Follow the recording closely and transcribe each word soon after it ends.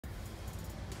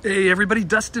Hey everybody,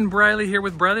 Dustin Briley here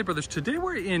with Briley Brothers. Today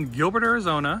we're in Gilbert,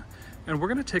 Arizona, and we're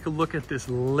gonna take a look at this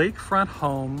lakefront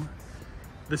home.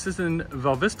 This is in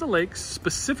Val Vista Lakes,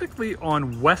 specifically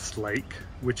on West Lake,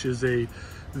 which is a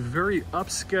very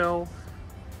upscale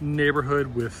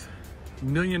neighborhood with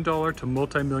 $1 million to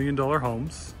multi-million dollar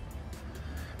homes.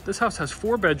 This house has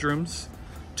 4 bedrooms,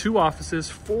 2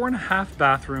 offices, 4.5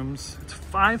 bathrooms. It's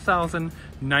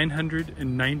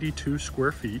 5,992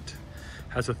 square feet.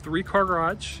 Has a 3-car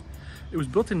garage. It was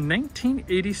built in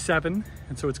 1987,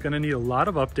 and so it's gonna need a lot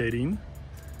of updating.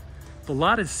 The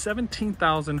lot is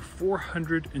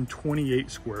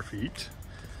 17,428 square feet.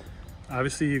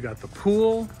 Obviously, you got the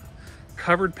pool,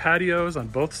 covered patios on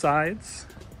both sides.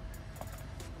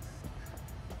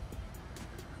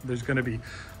 There's gonna be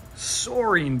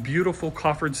soaring, beautiful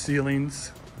coffered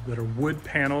ceilings that are wood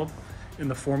paneled in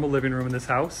the formal living room in this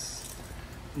house.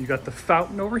 You got the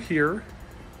fountain over here.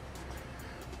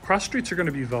 Cross streets are going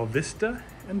to be Val Vista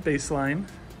and Baseline,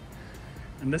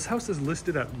 and this house is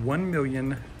listed at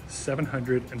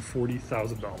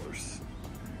 $1,740,000.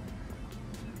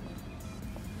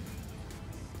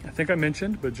 I think I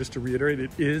mentioned, but just to reiterate, it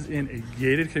is in a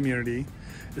gated community.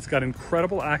 It's got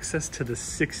incredible access to the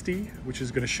 60, which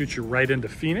is going to shoot you right into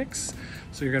Phoenix.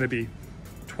 So you're going to be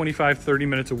 25-30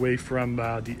 minutes away from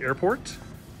the airport.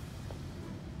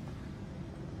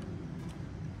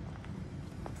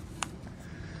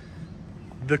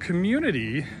 The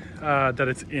community that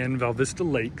it's in, Val Vista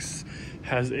Lakes,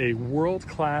 has a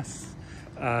world-class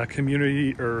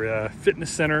community or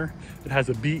fitness center. It has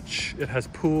a beach, it has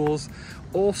pools,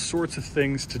 all sorts of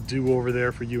things to do over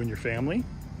there for you and your family.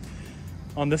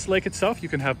 On this lake itself, you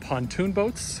can have pontoon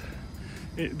boats,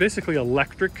 basically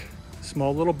electric,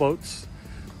 small little boats,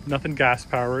 nothing gas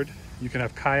powered. You can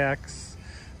have kayaks.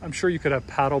 I'm sure you could have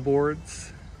paddle boards.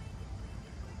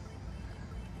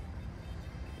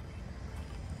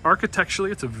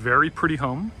 Architecturally, it's a very pretty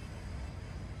home,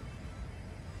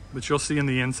 but you'll see in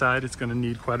the inside, it's gonna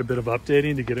need quite a bit of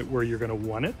updating to get it where you're gonna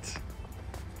want it.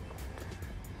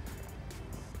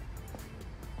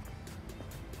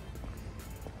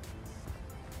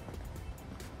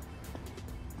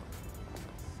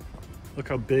 Look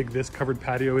how big this covered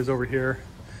patio is over here.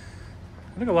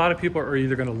 I think a lot of people are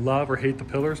either gonna love or hate the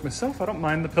pillars. Myself, I don't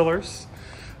mind the pillars.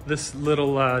 This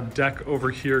little deck over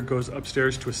here goes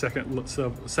upstairs to a second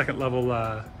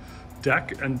level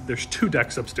deck, and there's 2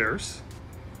 decks upstairs.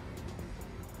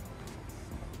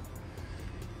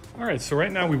 All right, so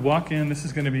right now we walk in. This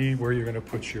is going to be where you're going to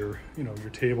put your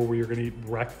table where you're going to eat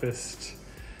breakfast.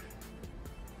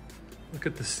 Look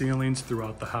at the ceilings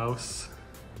throughout the house.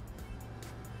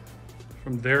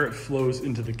 From there, it flows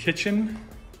into the kitchen.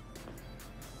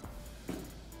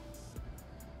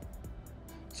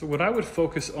 So what I would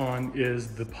focus on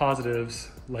is the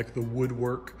positives, like the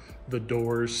woodwork, the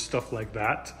doors, stuff like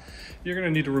that. You're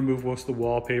gonna need to remove most of the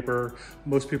wallpaper.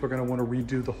 Most people are gonna wanna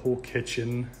redo the whole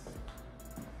kitchen.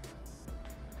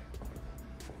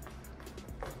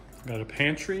 Got a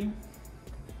pantry.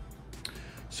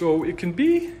 So it can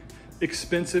be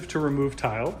expensive to remove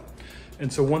tile.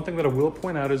 And so one thing that I will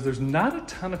point out is there's not a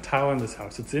ton of tile in this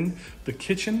house. It's in the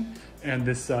kitchen and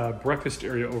this breakfast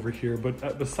area over here.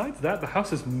 But besides that, the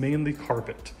house is mainly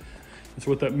carpet. And so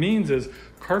what that means is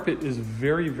carpet is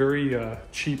very, very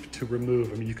cheap to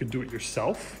remove. I mean, you could do it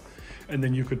yourself, and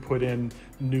then you could put in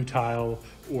new tile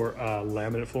or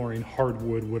laminate flooring,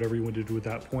 hardwood, whatever you want to do at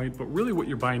that point. But really what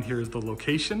you're buying here is the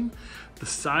location, the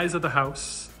size of the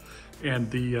house, and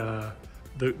the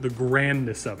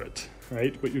grandness of it.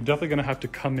 Right? But you're definitely gonna have to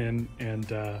come in and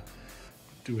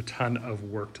do a ton of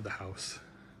work to the house.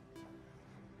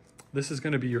 This is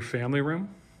gonna be your family room.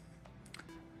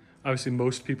 Obviously,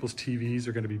 most people's TVs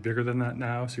are gonna be bigger than that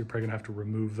now, so you're probably gonna have to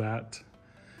remove that.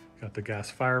 Got the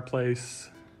gas fireplace.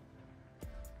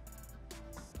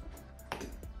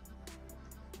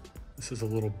 This is a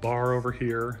little bar over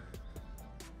here.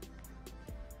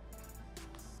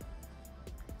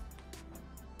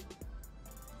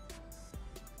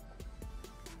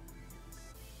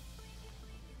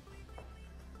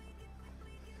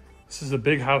 This is a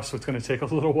big house, so it's going to take a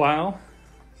little while.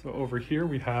 So over here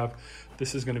we have,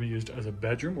 this is going to be used as a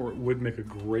bedroom, or it would make a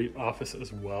great office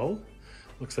as well.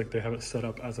 Looks like they have it set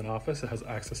up as an office. It has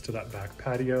access to that back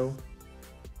patio.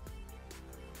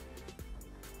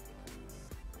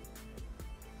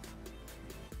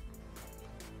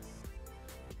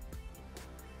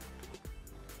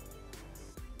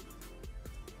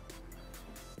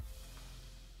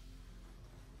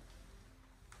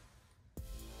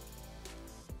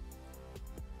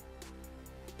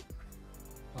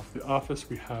 Off the office,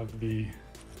 we have the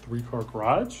 3-car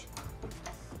garage.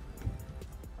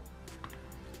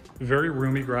 Very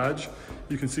roomy garage.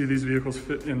 You can see these vehicles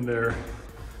fit in there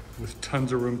with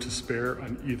tons of room to spare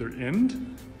on either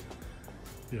end.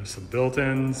 You have some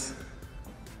built-ins.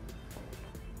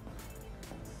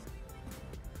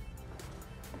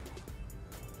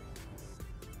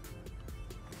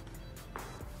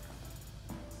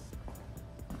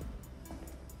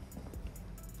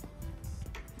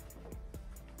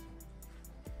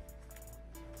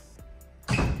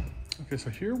 Okay, so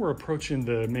here we're approaching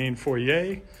the main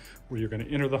foyer where you're going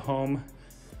to enter the home.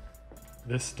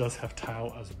 This does have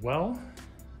tile as well.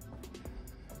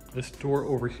 This door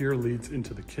over here leads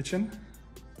into the kitchen.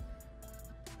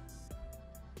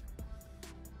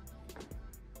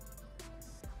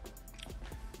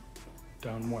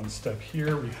 Down one step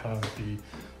here, we have the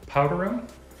powder room.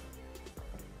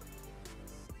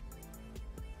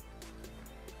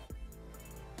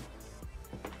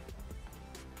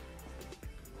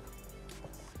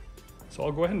 So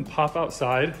I'll go ahead and pop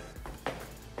outside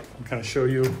and kind of show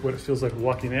you what it feels like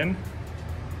walking in.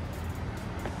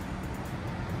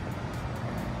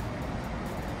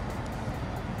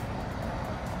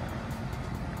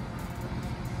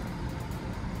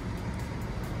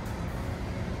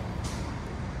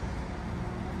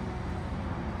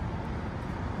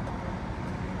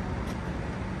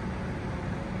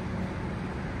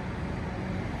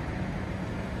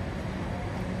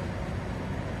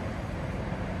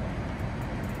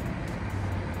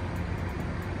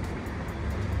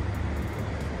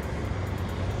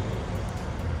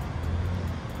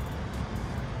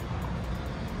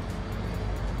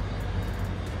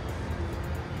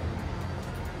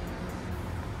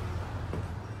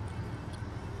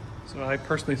 So I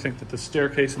personally think that the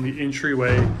staircase and the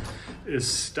entryway is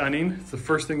stunning. It's the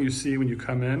first thing you see when you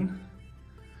come in.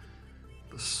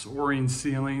 The soaring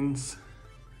ceilings.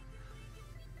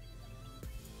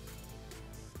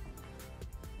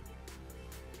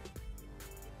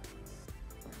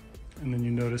 And then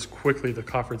you notice quickly the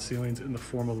coffered ceilings in the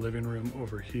formal living room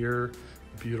over here.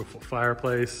 Beautiful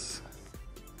fireplace.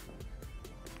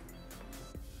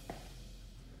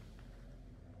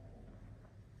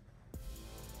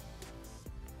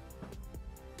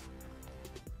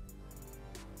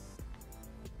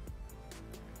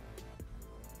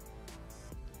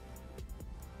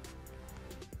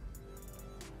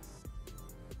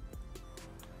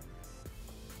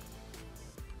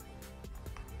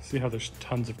 See how there's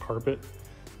tons of carpet?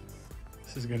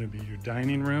 This is gonna be your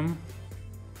dining room.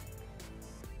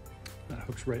 That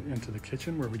hooks right into the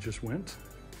kitchen where we just went.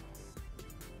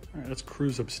 All right, let's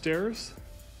cruise upstairs.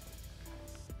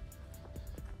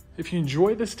 If you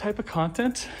enjoy this type of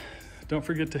content, don't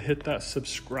forget to hit that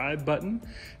subscribe button.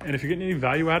 And if you're getting any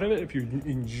value out of it, if you're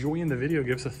enjoying the video,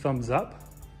 give us a thumbs up.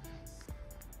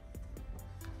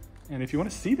 And if you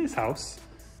wanna see this house,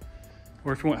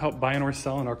 or if you want help buying or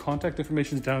selling, our contact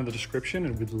information is down in the description,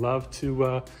 and we'd love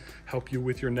to help you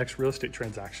with your next real estate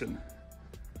transaction.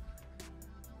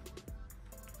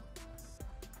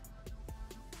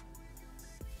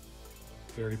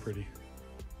 Very pretty.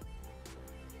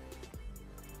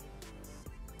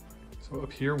 So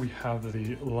up here we have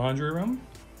the laundry room.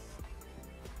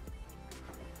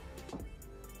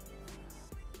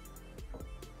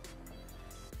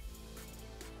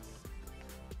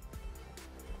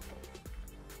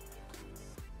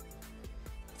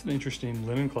 It's an interesting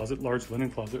linen closet, large linen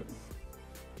closet.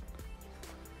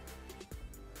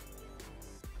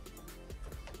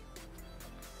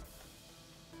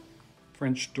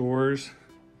 French doors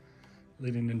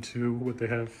leading into what they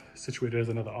have situated as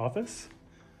another office.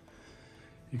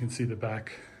 You can see the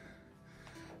back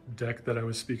deck that I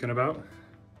was speaking about.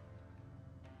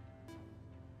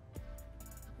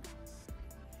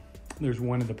 There's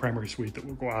one in the primary suite that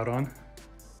we'll go out on.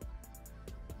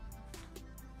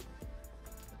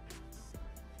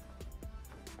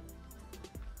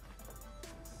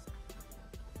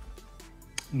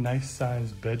 Nice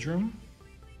sized bedroom.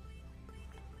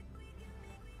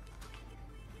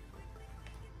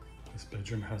 This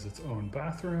bedroom has its own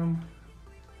bathroom.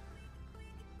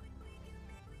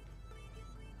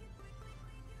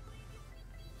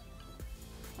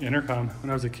 Intercom. When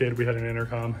I was a kid, we had an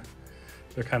intercom.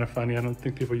 They're kind of funny. I don't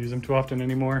think people use them too often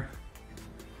anymore.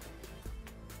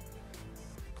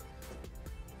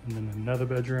 And then another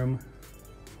bedroom.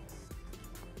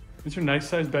 These are nice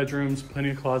sized bedrooms, plenty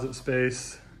of closet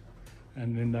space.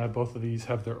 And then both of these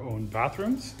have their own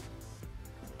bathrooms.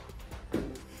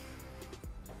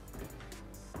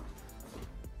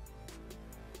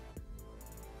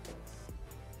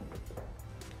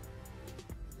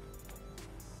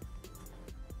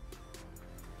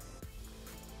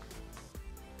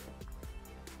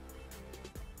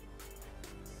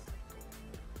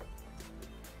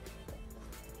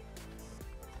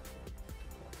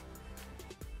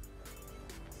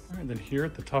 And then here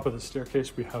at the top of the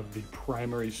staircase, we have the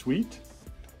primary suite.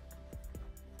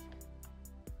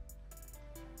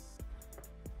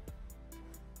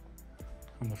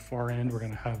 On the far end, we're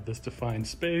gonna have this defined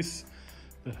space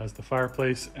that has the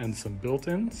fireplace and some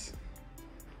built-ins.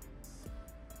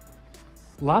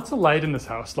 Lots of light in this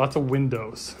house, lots of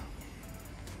windows.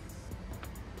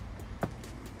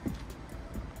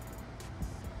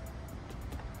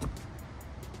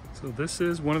 So this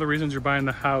is one of the reasons you're buying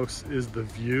the house, is the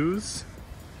views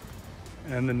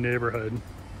and the neighborhood.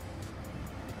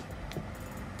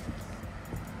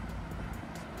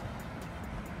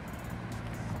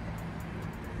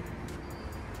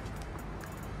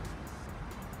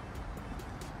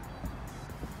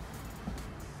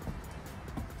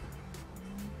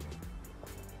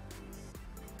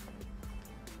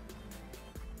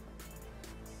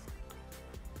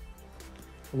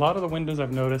 A lot of the windows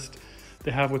I've noticed, they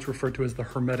have what's referred to as the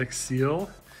hermetic seal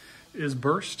is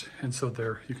burst. And so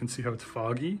there, you can see how it's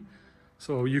foggy.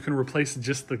 So you can replace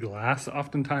just the glass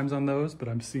oftentimes on those, but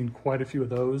I'm seeing quite a few of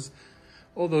those.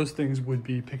 All those things would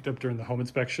be picked up during the home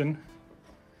inspection.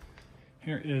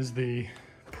 Here is the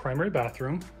primary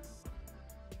bathroom.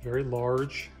 Very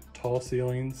large, tall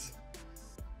ceilings.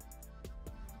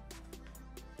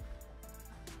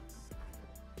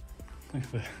 Look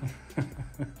at that.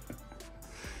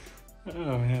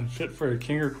 Oh man, fit for a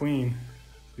king or queen.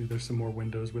 See, there's some more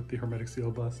windows with the hermetic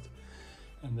seal bust.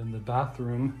 And then the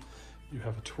bathroom, you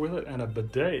have a toilet and a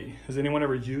bidet. Has anyone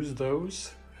ever used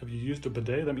those? Have you used a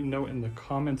bidet? Let me know in the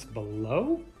comments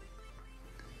below.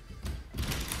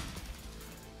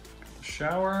 The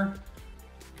shower.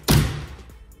 And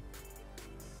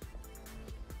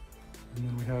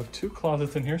then we have two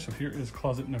closets in here. So here is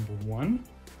closet number 1.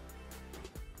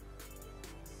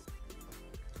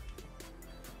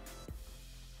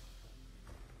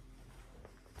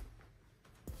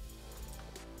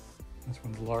 This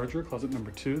one's larger, closet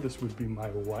number 2. This would be my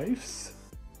wife's.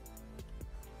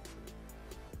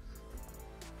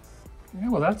 Yeah,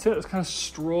 well, that's it. Let's kind of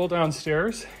stroll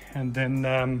downstairs. And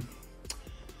then,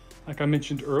 like I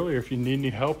mentioned earlier, if you need any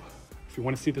help, if you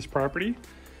want to see this property,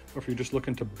 or if you're just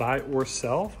looking to buy or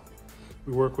sell,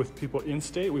 we work with people in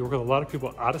state. We work with a lot of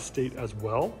people out of state as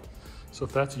well. So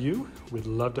if that's you, we'd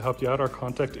love to help you out. Our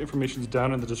contact information is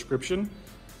down in the description.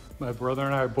 My brother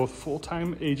and I are both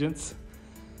full-time agents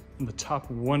in the top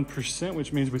 1%,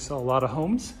 which means we sell a lot of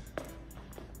homes,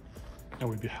 and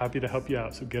we'd be happy to help you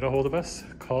out. So get a hold of us,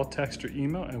 call, text, or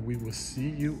email, and we will see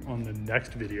you on the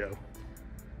next video.